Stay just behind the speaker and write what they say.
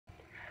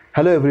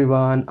Hello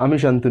everyone, আমি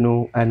Shantanu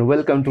and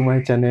welcome to my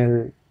channel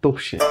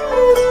Topse.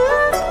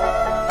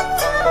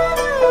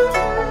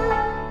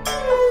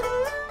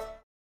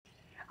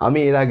 আমি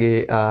এর আগে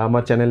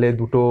আমার চ্যানেলে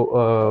দুটো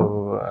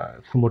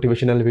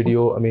মোটিভেশনাল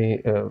ভিডিও আমি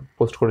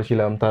পোস্ট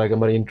করেছিলাম। তার আগে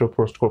আমার ইন্ট্রো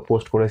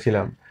পোস্ট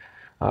করেছিলাম।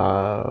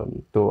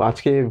 তো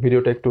আজকে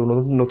ভিডিওটা একটু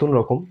নতুন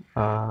রকম।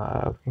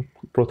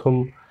 প্রথম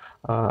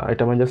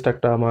এটা আমার জাস্ট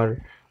আমার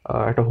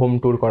একটা হোম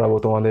ট্যুর করাবো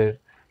তোমাদের।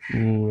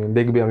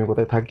 দেখবে আমি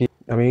কোথায় থাকি।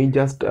 আমি এই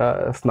জাস্ট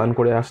স্নান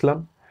করে আসলাম,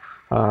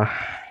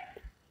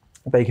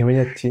 তাই ঘেমে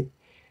যাচ্ছি।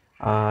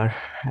 আর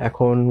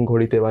এখন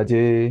ঘড়িতে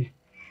বাজে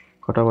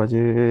কটা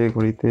বাজে?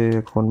 ঘড়িতে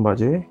এখন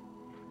বাজে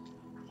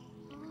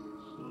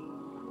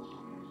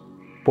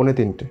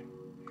 3:45।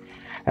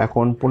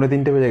 এখন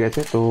 3:45 বেজে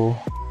গেছে। তো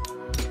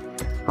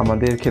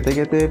আমাদের খেতে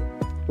খেতে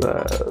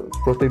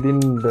প্রতিদিন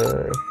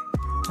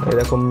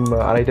এরকম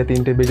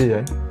 2:30-3টে বেজে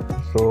যায়।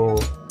 তো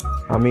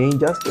আমি এই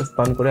জাস্ট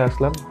স্নান করে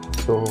আসলাম।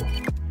 তো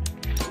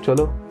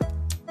চলো।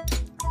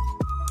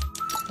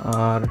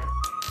 আর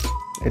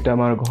এটা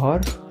আমার ঘর,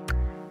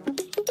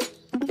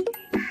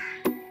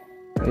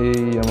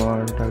 এই আমার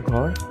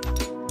ঘর,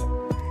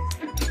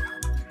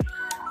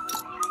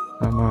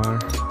 আমার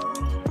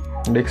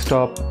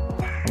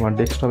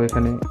ডেস্কটপ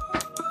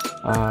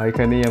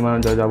এখানেই আমার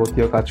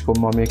যাবতীয়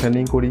কাজকর্ম আমি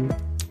এখানেই করি।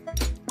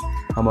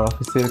 আমার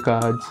অফিসের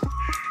কাজ,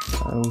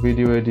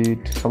 ভিডিও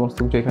এডিট, সমস্ত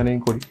কিছু এখানেই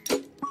করি।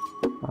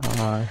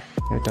 আর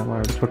এটা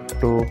আমার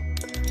ছোট্ট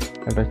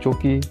একটা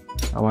চৌকি।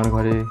 আমার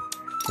ঘরে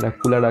একটা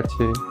কুলার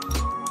আছে,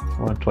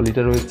 আমার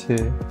ট্রলিটা রয়েছে,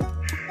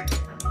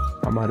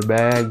 আমার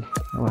ব্যাগ,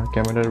 আমার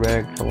ক্যামেরার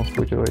ব্যাগ, সমস্ত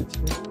কিছু রয়েছে।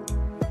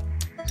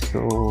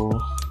 তো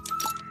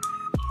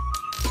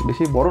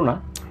বেশি বড় না,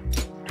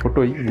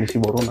 ছোটই, বেশি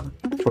বড় না,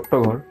 ছোট্ট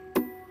ঘর।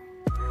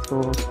 তো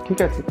ঠিক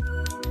আছে,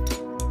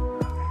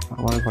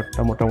 আমার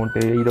ঘরটা মোটামুটি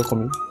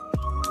এইরকমই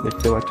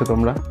দেখতে পাচ্ছ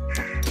তোমরা।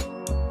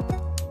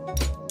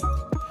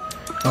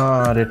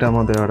 আর এটা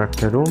আমাদের আর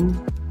একটা রুম।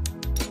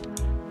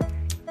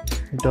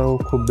 এটাও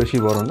খুব বেশি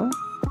বড় না,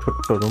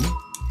 ছোট্ট রুম।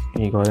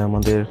 এই ঘরে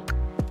আমাদের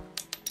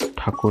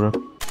ঠাকুর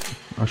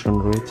আসন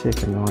রয়েছে,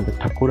 এখানে আমাদের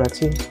ঠাকুর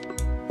আছে।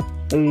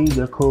 এই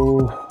দেখো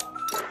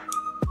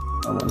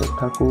আমাদের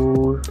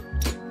ঠাকুর,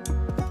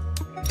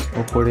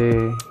 ওপরে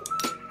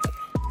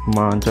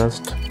মা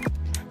জাস্ট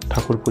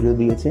ঠাকুর পুজো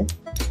দিয়েছে।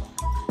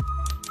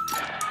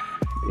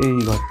 এই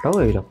ঘরটাও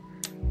এইরকম।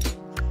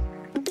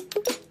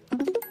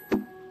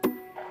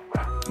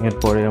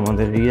 এরপরে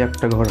আমাদের এই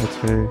একটা ঘর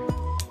আছে,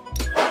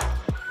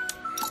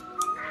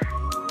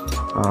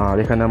 আর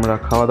এখানে আমরা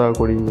খাওয়া দাওয়া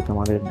করি। এটা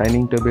আমাদের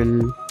ডাইনিং টেবিল।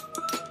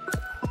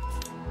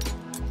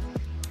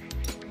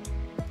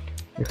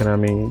 এখানে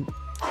আমি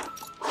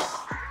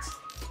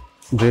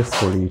ড্রেস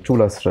করি, চুল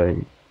আশ্রয়।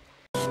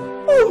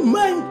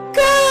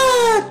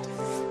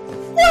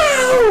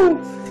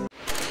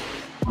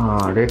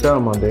 আর এটা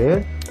আমাদের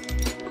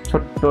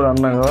ছোট্ট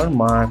রান্নাঘর।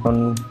 মা এখন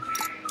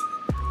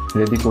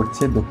রেডি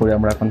করছে, দুপুরে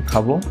আমরা এখন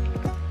খাবো।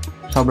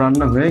 সব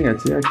রান্না হয়ে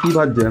গেছে। আর কি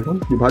ভাজছে এখন?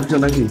 কি ভাজছো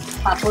নাকি?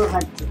 পাপড়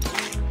ভাজছে।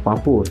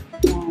 পাপড়?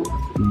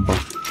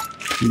 বাহ,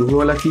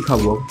 দুপুরবেলা কি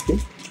খাবো?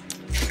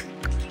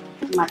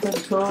 মাছের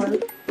ঝোল,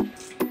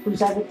 পুঁই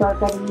শাকের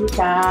তরকারি,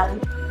 ডাল,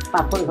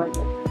 পাপড়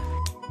ভাজা।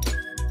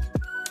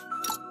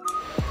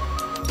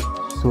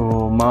 সো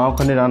মা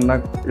ওখানে রান্না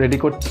রেডি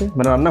করছে,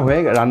 মানে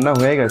রান্না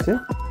হয়ে গেছে।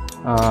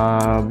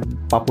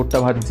 পাঁপড়টা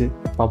ভাজছে।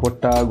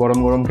 পাঁপড়টা গরম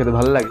গরম খেতে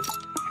ভালো লাগে,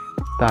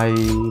 তাই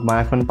মা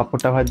এখন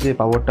পাঁপড়টা ভাজছে।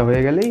 পাঁপড়টা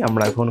হয়ে গেলেই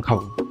আমরা এখন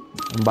খাবো।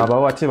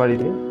 বাবাও আছে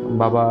বাড়িতে,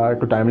 বাবা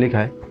একটু টাইমলি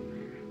খায়।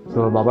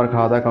 তো বাবার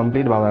খাওয়া দাওয়া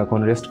কমপ্লিট, বাবা এখন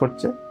রেস্ট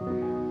করছে।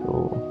 তো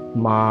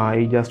মা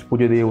এই জাস্ট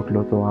পুজো দিয়ে উঠলো,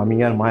 তো আমি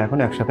আর মা এখন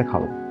একসাথে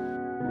খাবো।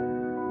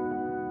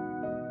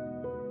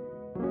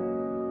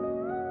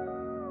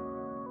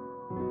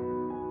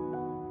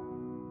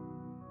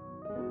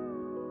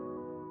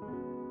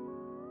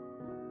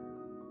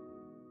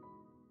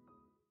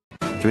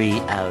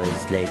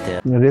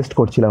 রেস্ট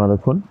করছিলাম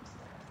এতক্ষণ।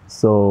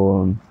 সো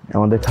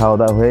আমাদের খাওয়া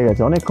দাওয়া হয়ে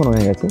গেছে, অনেকক্ষণ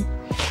হয়ে গেছে।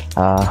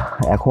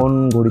 এখন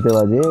ঘড়িতে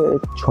বাজে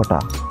 6টা।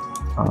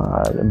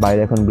 আর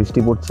বাইরে এখন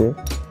বৃষ্টি পড়ছে,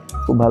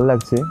 খুব ভালো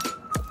লাগছে।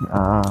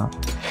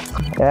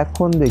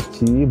 এখন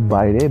দেখছি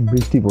বাইরে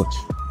বৃষ্টি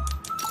পড়ছে,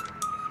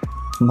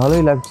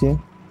 ভালোই লাগছে।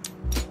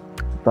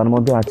 তার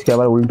মধ্যে আজকে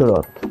আবার উল্টো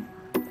রথ।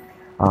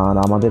 আর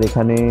আমাদের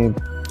এখানে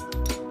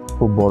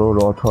খুব বড়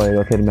রথ হয়,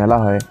 রথের মেলা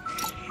হয়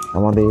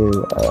আমাদের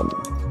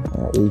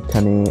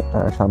এইখানে।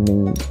 সামনে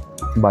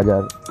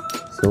বাজার,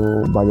 তো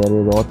বাজারে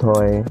রথ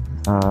হয়,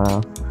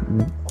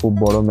 খুব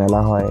বড়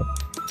মেলা হয়,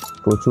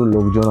 প্রচুর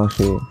লোকজন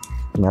আসে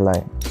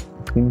মেলায়।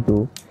 কিন্তু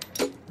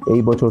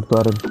এই বছর তো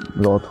আর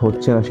রথ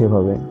হচ্ছে না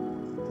সেভাবে,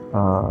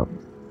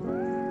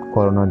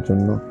 করোনার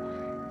জন্য।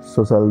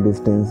 সোশ্যাল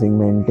ডিস্টেন্সিং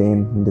মেনটেন,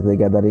 যাতে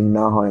গ্যাদারিং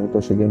না হয়, তো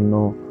সেজন্য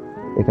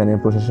এখানে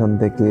প্রশাসন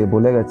থেকে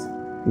বলে গেছে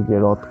যে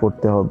রথ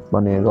করতে হবে,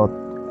 মানে রথ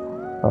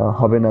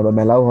হবে না বা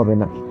মেলাও হবে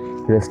না,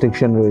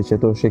 রেস্ট্রিকশন রয়েছে।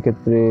 তো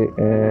সেক্ষেত্রে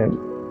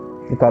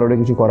কারোর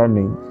কিছু করার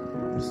নেই।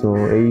 সো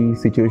এই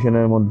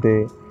সিচুয়েশনের মধ্যে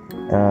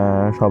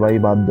সবাই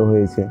বাধ্য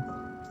হয়েছে।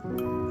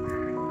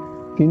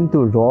 কিন্তু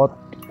রথ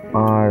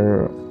আর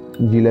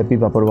জিলাপি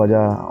পাঁপড়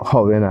ভাজা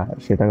হবে না,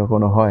 সেটা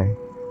কখনো হয়?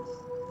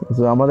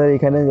 তো আমাদের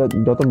এখানে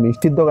যত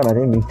মিষ্টির দোকান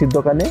আছে, মিষ্টির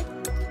দোকানে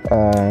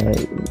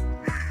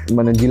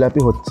মানে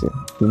জিলাপি হচ্ছে,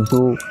 কিন্তু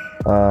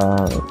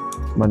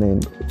মানে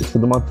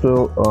শুধুমাত্র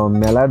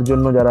মেলার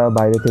জন্য যারা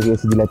বাইরে থেকে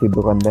এসে জিলাপির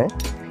দোকান দেয়,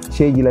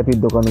 সেই জিলাপির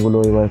দোকানগুলো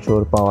এবছর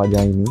পাওয়া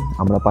যায়নি,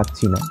 আমরা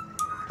পাচ্ছি না।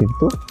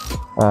 কিন্তু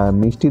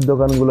মিষ্টির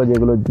দোকানগুলো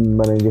যেগুলো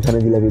মানে যেখানে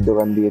জিলাপির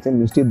দোকান দিয়েছে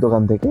মিষ্টির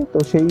দোকান থেকে, তো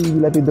সেই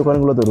জিলাপির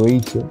দোকানগুলো তো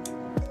রয়েইছে।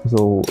 তো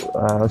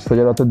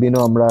সোজা রথের দিনও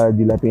আমরা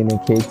জিলাপি এনে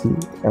খেয়েছি,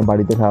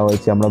 বাড়িতে খাওয়া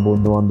হয়েছে, আমরা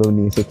বন্ধু বান্ধব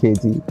নিয়ে এসে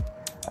খেয়েছি।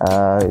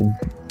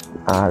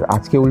 আর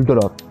আজকে উল্টো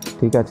রথ,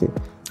 ঠিক আছে,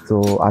 তো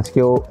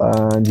আজকেও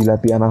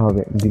জিলাপি আনা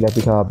হবে,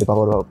 জিলাপি খাওয়া হবে,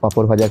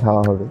 পাঁপড় ভাজা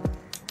খাওয়া হবে।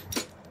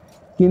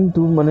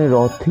 কিন্তু মানে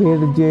রথের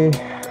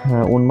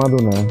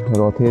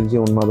যে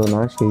উন্মাদনা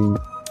সেই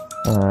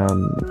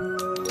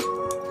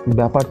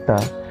ব্যাপারটা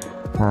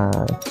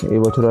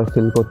এবছর আর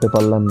ফিল করতে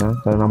পারলাম না,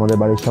 কারণ আমাদের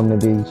বাড়ির সামনে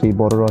দিয়ে সেই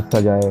বড় রথটা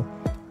যায়,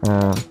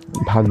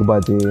 ঢাক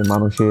বাজে,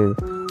 মানুষের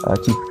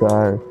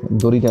চিৎকার,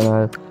 দড়ি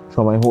টানার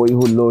সময় হই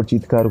হুল্লোড়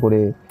চিৎকার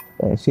করে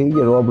সেই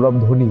যে রব রব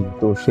ধ্বনি,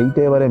 তো সেইটা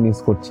এবারে মিস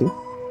করছি।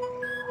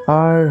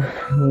 আর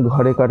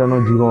ঘরে কাটানো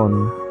জীবন,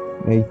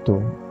 এই তো,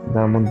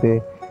 তার মধ্যে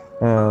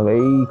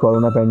এই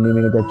করোনা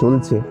প্যান্ডেমিক যা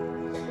চলছে,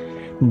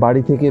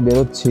 বাড়ি থেকে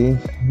বেরোচ্ছি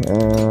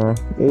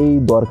এই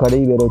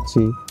দরকারেই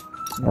বেরোচ্ছি,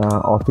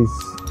 অফিস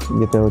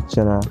যেতে হচ্ছে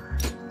না,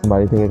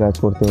 বাড়ি থেকে কাজ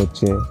করতে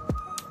হচ্ছে।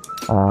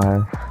 আর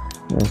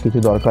কিছু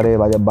দরকারে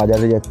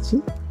বাজারে যাচ্ছি,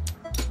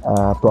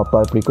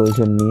 প্রপার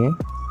প্রিকশন নিয়ে,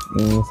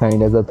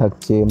 স্যানিটাইজার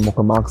থাকছে,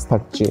 মুখে মাস্ক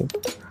থাকছে।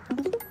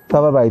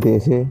 তারপর বাড়িতে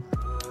এসে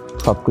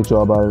সব কিছু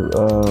আবার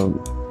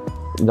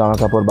জামা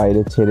কাপড়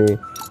বাইরে ছেড়ে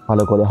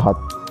ভালো করে হাত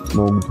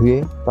মুখ ধুয়ে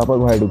তারপর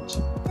ঘরে ঢুকছি।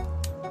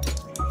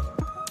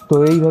 তো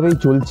এইভাবেই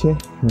চলছে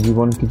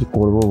জীবন, কিছু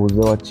করব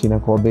বুঝতে পারছি না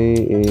কবে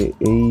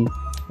এই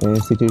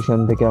সিচুয়েশান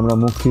থেকে আমরা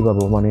মুক্তি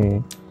পাবো। মানে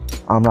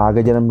আমরা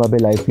আগে যেরকমভাবে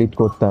লাইফ লিড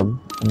করতাম,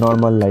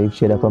 নর্মাল লাইফ,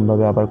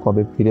 সেরকমভাবে আবার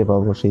কবে ফিরে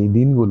পাবো সেই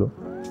দিনগুলো,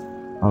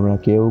 আমরা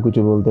কেউ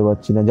কিছু বলতে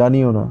পারছি না,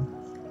 জানিও না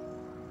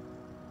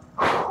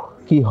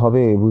কি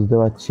হবে, বুঝতে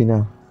পারছি না।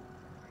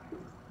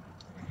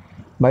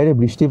 বাইরে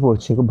বৃষ্টি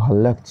পড়ছে, খুব ভালো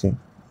লাগছে।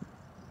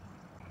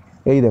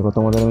 এই দেখো,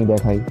 তোমাদের আমি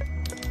দেখাই,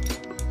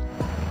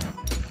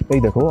 এই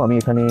দেখো আমি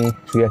এখানে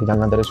শুয়ে আছি,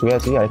 জানলার ধারে শুয়ে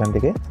আছি, আর এখান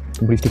থেকে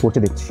বৃষ্টি পড়ছে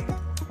দেখছি।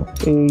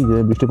 এই যে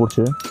বৃষ্টি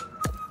পড়ছে,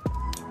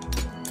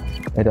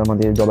 এটা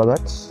আমাদের জবা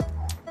গাছ।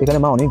 এখানে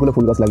মা অনেকগুলো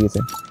ফুল গাছ লাগিয়েছে,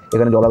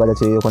 এখানে জবা গাছ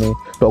আছে, ওখানে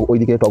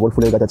ওইদিকে টগর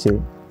ফুলের গাছ আছে,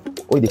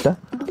 ওই দিকটা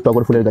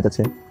টগর ফুলের গাছ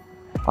আছে,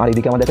 আর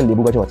এইদিকে আমাদের একটা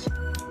লেবু গাছও আছে,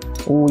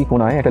 ওই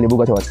কোনায় একটা লেবু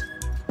গাছও আছে,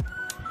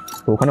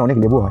 তো ওখানে অনেক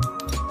লেবু হয়।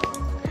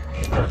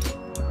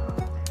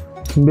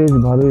 বেশ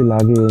ভালোই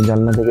লাগে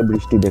জানলা থেকে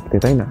বৃষ্টি দেখতে,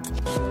 তাই না?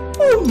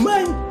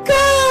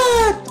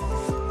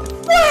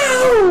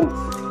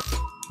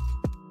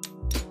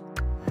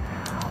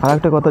 আর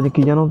একটা কথা যে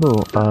কি জানো তো,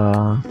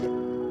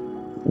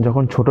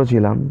 যখন ছোট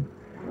ছিলাম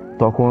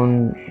তখন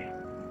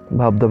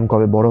ভাবতাম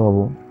কবে বড় হব,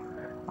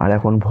 আর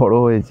এখন বড়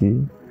হয়েছি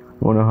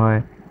মনে হয়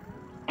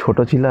ছোট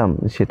ছিলাম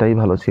সেটাই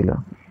ভালো ছিল।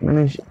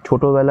 মানে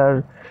ছোটোবেলার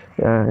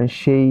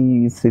সেই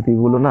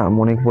স্মৃতিগুলো না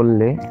মনে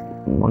পড়লে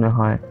মনে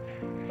হয়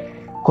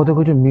কত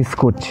কিছু মিস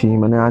করছি।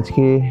 মানে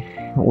আজকে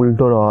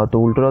উল্টো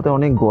রথে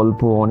অনেক গল্প,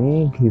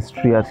 অনেক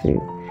হিস্ট্রি আছে,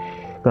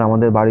 কারণ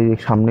আমাদের বাড়ির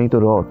সামনেই তো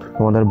রথ,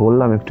 তোমাদের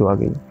বললাম একটু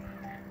আগেই।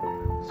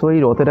 সো এই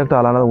রথের একটা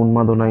আলাদা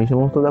উন্মাদনা, এই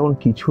সমস্ত এখন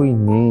কিছুই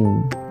নেই।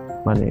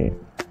 মানে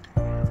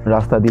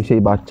রাস্তা দিয়ে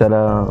সেই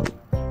বাচ্চারা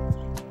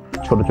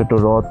ছোট ছোট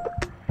রথ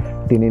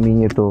টেনে নিয়ে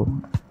যেত,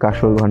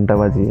 কাঁসর ঘন্টা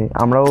বাজিয়ে,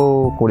 আমরাও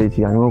করেছি,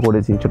 আমিও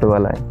করেছি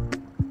ছোটবেলায়।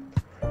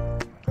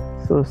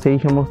 তো সেই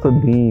সমস্ত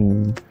দিন,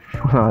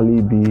 সোনালি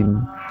দিন,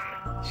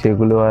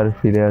 সেগুলো আর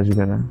ফিরে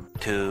আসবে না।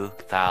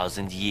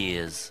 2000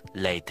 years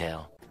later.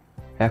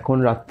 এখন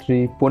রাত্রি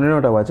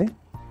 15টা বাজে।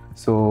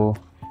 সো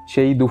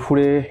সেই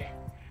দুপুরে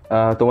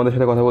তোমাদের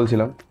সাথে কথা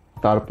বলছিলাম,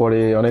 তারপরে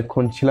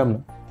অনেকক্ষণ ছিলাম না।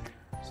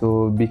 সো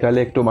বিকালে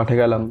একটু মাঠে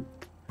গেলাম,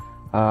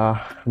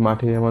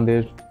 মাঠে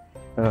আমাদের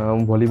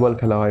ভলিবল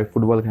খেলা হয়,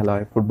 ফুটবল খেলা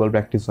হয়, ফুটবল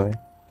প্র্যাকটিস হয়।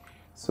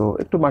 সো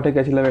একটু মাঠে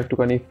গেছিলাম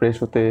একটুখানি ফ্রেশ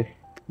হতে,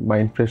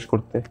 মাইন্ড ফ্রেশ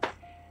করতে,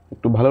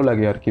 একটু ভালো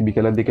লাগে আর কি,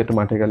 বিকেলের দিকে একটু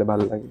মাঠে গেলে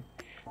ভালো লাগে।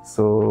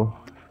 সো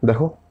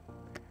দেখো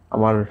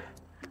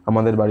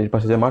আমাদের বাড়ির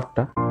পাশে যে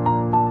মাঠটা,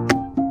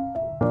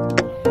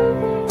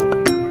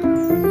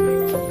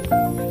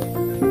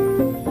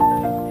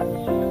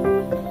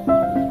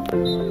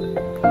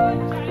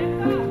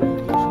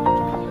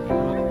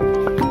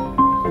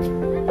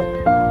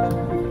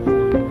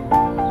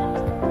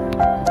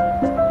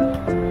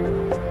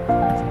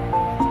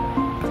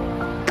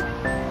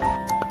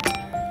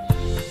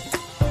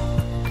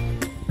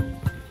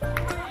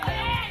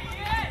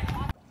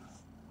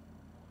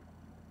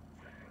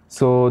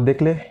 সো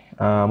দেখলে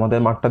আমাদের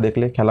মাঠটা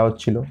দেখলে খেলা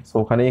হচ্ছিল। সো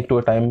ওখানেই একটু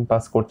টাইম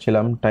পাস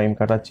করছিলাম, টাইম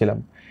কাটাচ্ছিলাম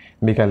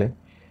বিকালে।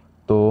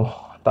 তো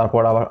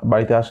তারপর আবার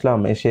বাড়িতে আসলাম,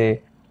 এসে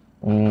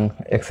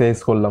এক্সারসাইজ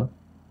করলাম,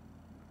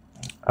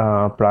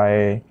 প্রায়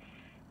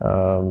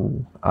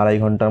 2.5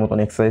 ঘন্টার মতন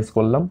এক্সারসাইজ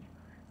করলাম,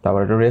 তারপর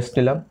একটু রেস্ট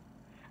নিলাম।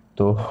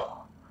 তো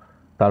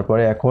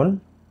তারপরে এখন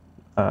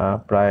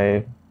প্রায়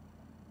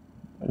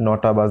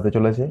 9টা বাজতে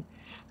চলেছে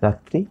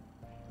রাত্রি।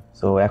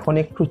 সো এখন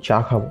একটু চা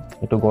খাবো,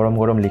 একটু গরম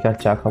গরম লিকার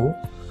চা খাবো।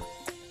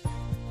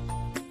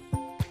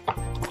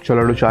 চলো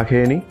একটু চা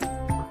খেয়ে নিই।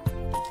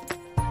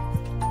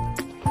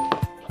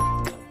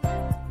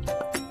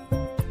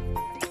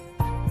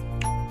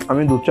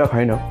 আমি দুধ চা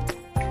খাই না,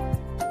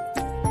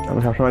 আমি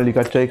সবসময়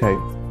লিকার চাই খাই,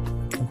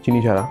 চিনি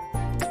ছাড়া।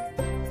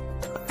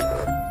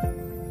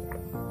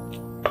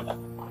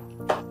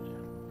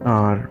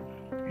 আর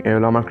এ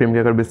হলো আমার ক্রিম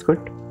কেকার বিস্কুট।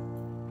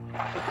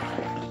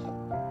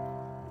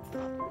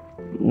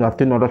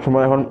 রাত্রি 9টার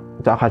সময় এখন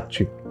চা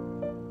খাচ্ছি।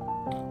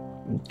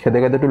 খেতে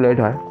খেতে একটু লেট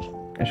হয়,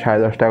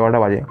 10:30 11টা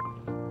বাজে।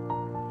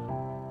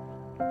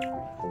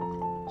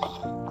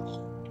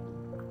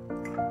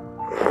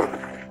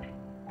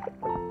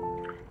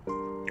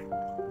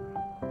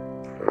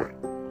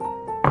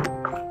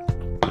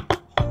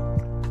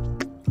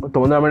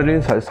 তোমাদের আমি একটা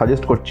জিনিস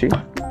সাজেস্ট করছি,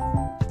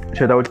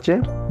 সেটা হচ্ছে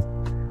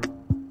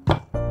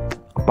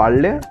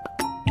পারলে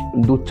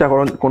দুধ চা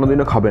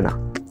কোনোদিনও খাবে না,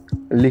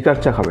 লিকার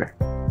চা খাবে,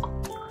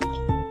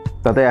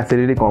 তাতে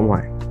অ্যাসিডিটি কম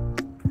হয়।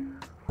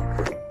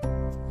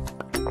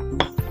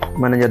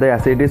 মানে যাদের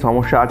অ্যাসিডিটির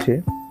সমস্যা আছে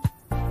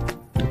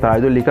তারা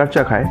যদি লিকার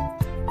চা খায়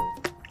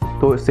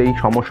তো সেই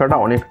সমস্যাটা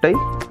অনেকটাই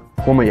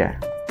কমে যায়।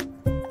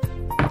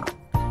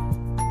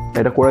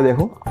 এটা করে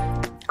দেখো,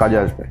 কাজে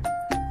আসবে।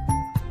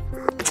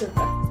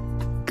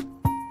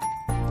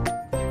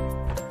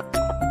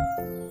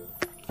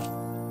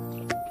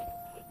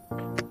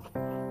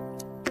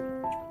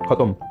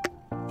 খতম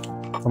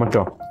আমার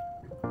চা।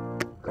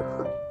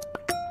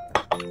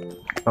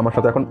 আমার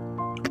সাথে এখন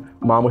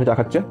মা বসে চা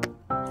খাচ্ছে,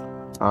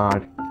 আর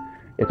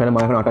এখানে মা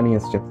এখন আটা নিয়ে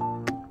এসছে,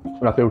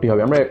 রাতে রুটি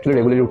হবে। আমরা অ্যাকচুয়ালি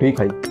রেগুলার রুটিই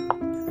খাই।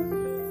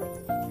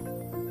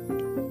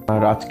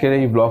 আর আজকের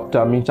এই ব্লগটা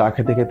আমি চা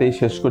খেতে খেতেই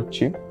শেষ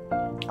করছি।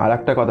 আর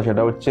একটা কথা,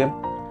 সেটা হচ্ছে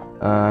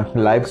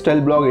লাইফস্টাইল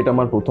ব্লগ, এটা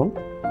আমার প্রথম।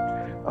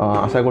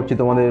 আশা করছি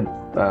তোমাদের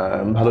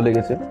ভালো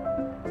লেগেছে।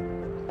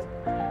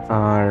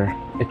 আর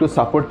একটু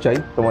সাপোর্ট চাই,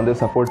 তোমাদের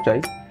সাপোর্ট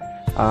চাই।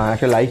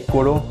 একটা লাইক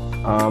করো,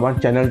 আমার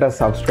চ্যানেলটা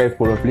সাবস্ক্রাইব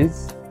করো প্লিজ,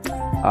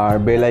 আর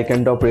বেল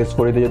আইকনটাও প্রেস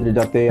করে দিও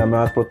যাতে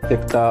আমার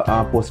প্রত্যেকটা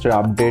পোস্টের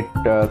আপডেট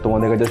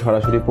তোমাদের কাছে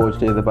সরাসরি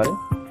পৌঁছে যেতে পারে,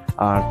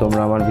 আর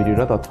তোমরা আমার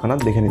ভিডিওটা তৎক্ষণাৎ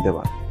দেখে নিতে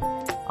পারো।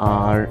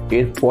 আর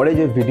এরপরে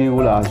যে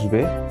ভিডিওগুলো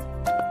আসবে,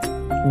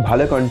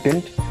 ভালো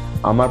কন্টেন্ট,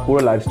 আমার পুরো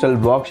লাইফস্টাইল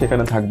ব্লগ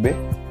সেখানে থাকবে।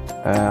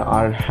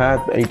 আর হ্যাঁ,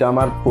 এইটা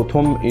আমার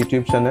প্রথম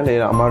ইউটিউব চ্যানেল।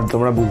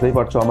 তোমরা বুঝতেই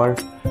পারছো,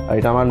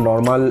 এটা আমার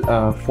নর্মাল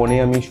ফোনে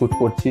আমি শ্যুট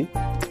করছি।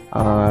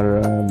 আর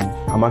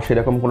আমার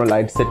সেরকম কোনো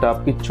লাইট সেট আপ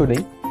কিচ্ছু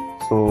নেই।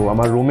 সো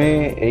আমার রুমে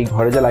এই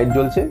ঘরে যে লাইট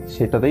জ্বলছে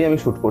সেটাতেই আমি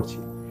শ্যুট করছি।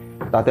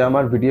 তাতে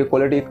আমার ভিডিও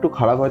কোয়ালিটি একটু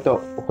খারাপ হয়তো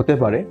হতে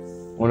পারে,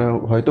 মানে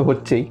হয়তো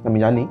হচ্ছেই, আমি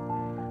জানি।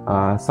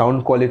 সাউন্ড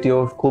কোয়ালিটিও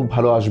খুব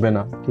ভালো আসবে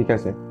না, ঠিক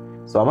আছে।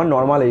 সো আমার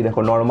নর্মাল, এই দেখো,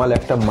 নর্মাল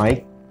একটা মাইক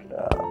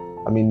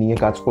আমি নিয়ে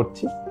কাজ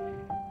করছি।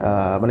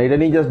 মানে এটা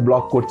নিয়ে জাস্ট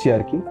ব্লগ করছি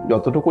আর কি,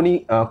 যতটুকুনি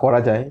করা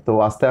যায়। তো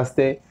আস্তে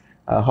আস্তে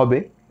হবে।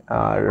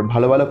 আর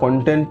ভালো ভালো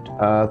কন্টেন্ট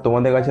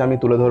তোমাদের কাছে আমি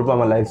তুলে ধরবো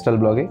আমার লাইফস্টাইল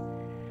ব্লগে।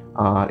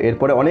 আর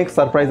এরপরে অনেক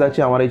সারপ্রাইজ আছে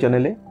আমার এই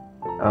চ্যানেলে।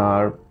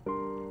 আর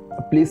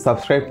প্লিজ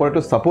সাবস্ক্রাইব করে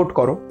একটু সাপোর্ট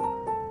করো।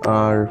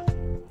 আর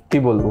কি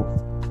বলবো,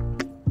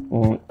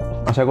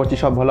 আশা করছি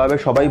সব ভালো হবে।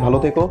 সবাই ভালো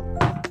থেকো,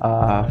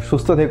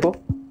 সুস্থ থেকো।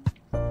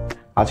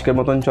 আজকের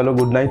মতন চলো,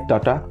 গুড নাইট,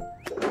 টাটা,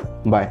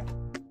 বাই।